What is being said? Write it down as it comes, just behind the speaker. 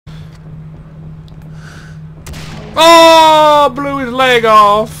Oh, blew his leg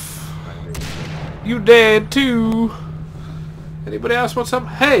off. You dead too. Anybody else want some?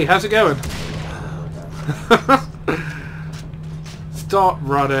 Hey, how's it going? Stop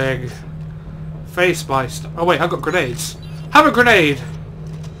running. Face my oh wait, I've got grenades. Have a grenade.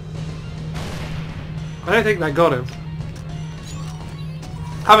 I don't think that got him.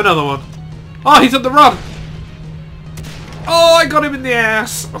 Have another one. Oh, he's on the run. Oh, I got him in the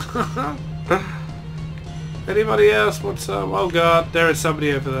ass. Anybody else want some? Oh god, there is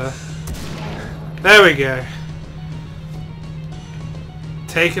somebody over there. There we go.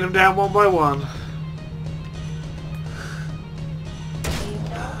 Taking them down one by one.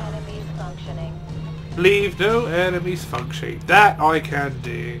 Leave no enemies functioning. That I can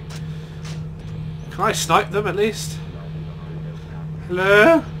do. Can I snipe them at least?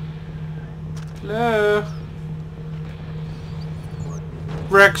 Hello? Hello?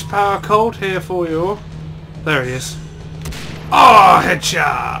 Rex Power Colt here for you. There he is. Oh,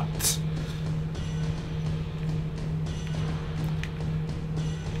 headshot!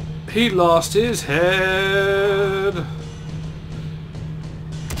 He lost his head.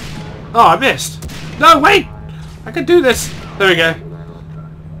 Oh, I missed. No, wait! I can do this. There we go.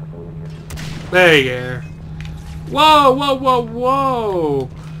 There you go. Whoa, whoa, whoa, whoa!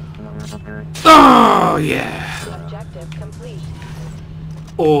 Oh, yeah! Objective complete.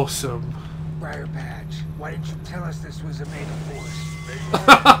 Awesome. Briar Patch, why didn't you tell us this was a mega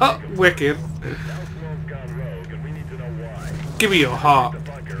force? Wicked. Give me your heart.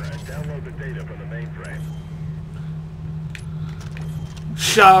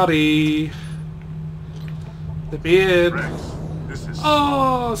 Shoddy. The beard.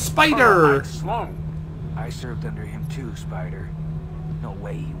 Oh, Spider! I served under him too, Spider. No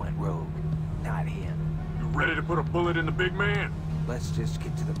way he went rogue. Not him. You ready to put a bullet in the big man? Let's just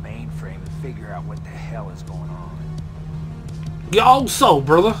get to the mainframe and figure out what the hell is going on. Yo, so,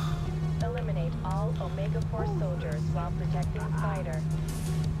 brother. Eliminate all Omega Force soldiers while protecting Spider.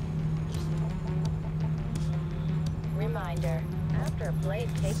 Reminder, after a blade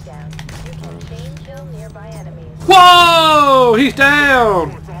takedown, you can chain kill nearby enemies. Whoa! He's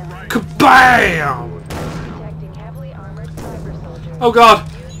down! Kabam! Protecting heavily armored cyber soldiers. Oh god!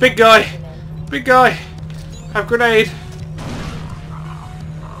 Big guy! Big guy! Have grenade!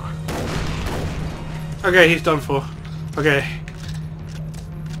 Okay, he's done for. Okay.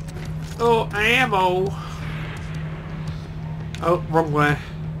 Oh, ammo! Oh, wrong way.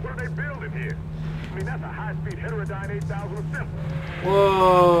 What are they building here? I mean, that's a high-speed heterodyne 8000 assembly.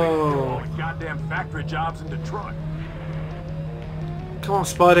 Whoa! All the goddamn factory jobs in Detroit. Come on,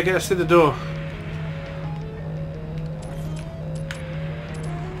 Spider, get us through the door.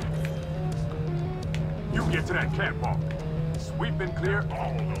 You get to that catwalk. Sweep and clear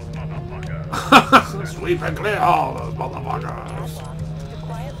all those motherfuckers. Sweep and clear all those motherfuckers. To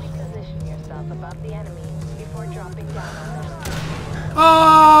quietly position yourself above the enemy before dropping down on them.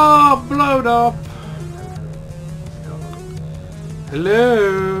 Oh, blown up.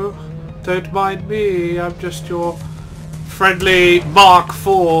 Hello. Don't mind me. I'm just your friendly Mark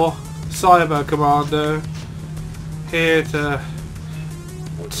IV Cyber Commando. Here to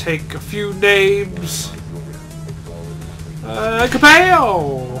take a few names.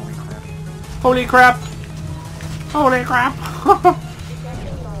 Kapow! Holy crap! Holy crap!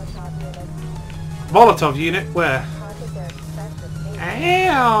 Molotov unit? Where?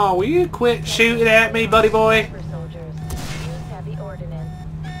 Ow! Will you quit shooting at me, buddy boy?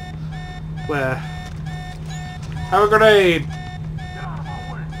 Where? Have a grenade!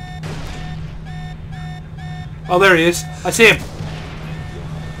 Oh, there he is. I see him.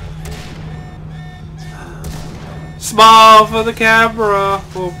 Smile for the camera,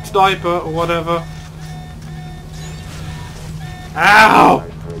 or sniper, or whatever. Ow!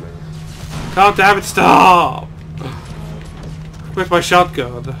 God damn it, stop! With my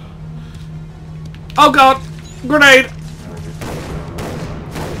shotgun. Oh god! Grenade!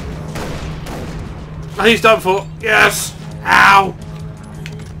 He's done for. Yes! Ow!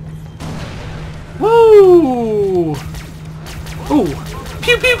 Woo! Ooh!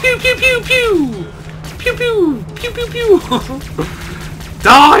 Pew pew pew pew pew pew! Pew pew! Pew pew pew!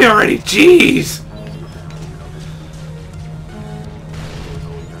 Die already! Jeez!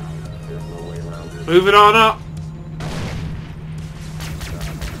 Moving on up!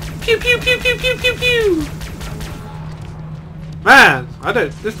 Pew pew pew pew pew pew pew! Man, I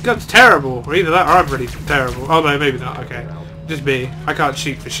don't. This gun's terrible. Or either that or I'm really terrible. Oh no, maybe not. Okay, just me. I can't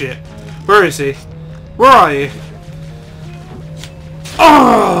shoot for shit. Where is he? Where are you?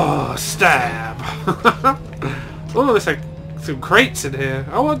 Oh, stab! Oh, there's like some crates in here.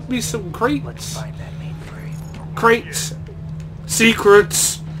 I want me some crates. Let's find that mainframe. Crates.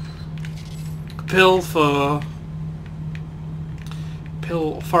 Secrets. Pilfer.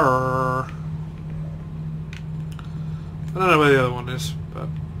 Pilfer. I don't know where the other one is, but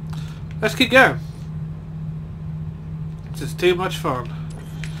let's keep going. This is too much fun.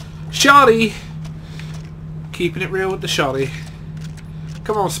 Shotty! Keeping it real with the shotty.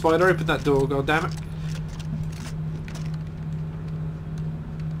 Come on, Spider, open that door, goddammit.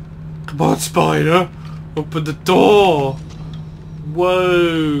 Come on, Spider! Open the door!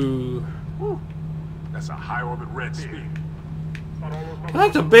 Whoa! That's a high orbit red speed.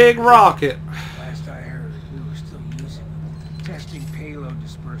 That's a big rocket! Last I heard, we were still using them. Testing payload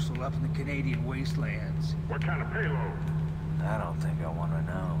dispersal up in the Canadian wastelands. What kind of payload? I don't think I want to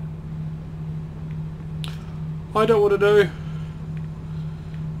know. I don't want to know.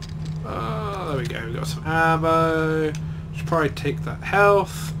 There we go, we got some ammo. Should probably take that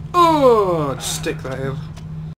health. Oh, just stick that in.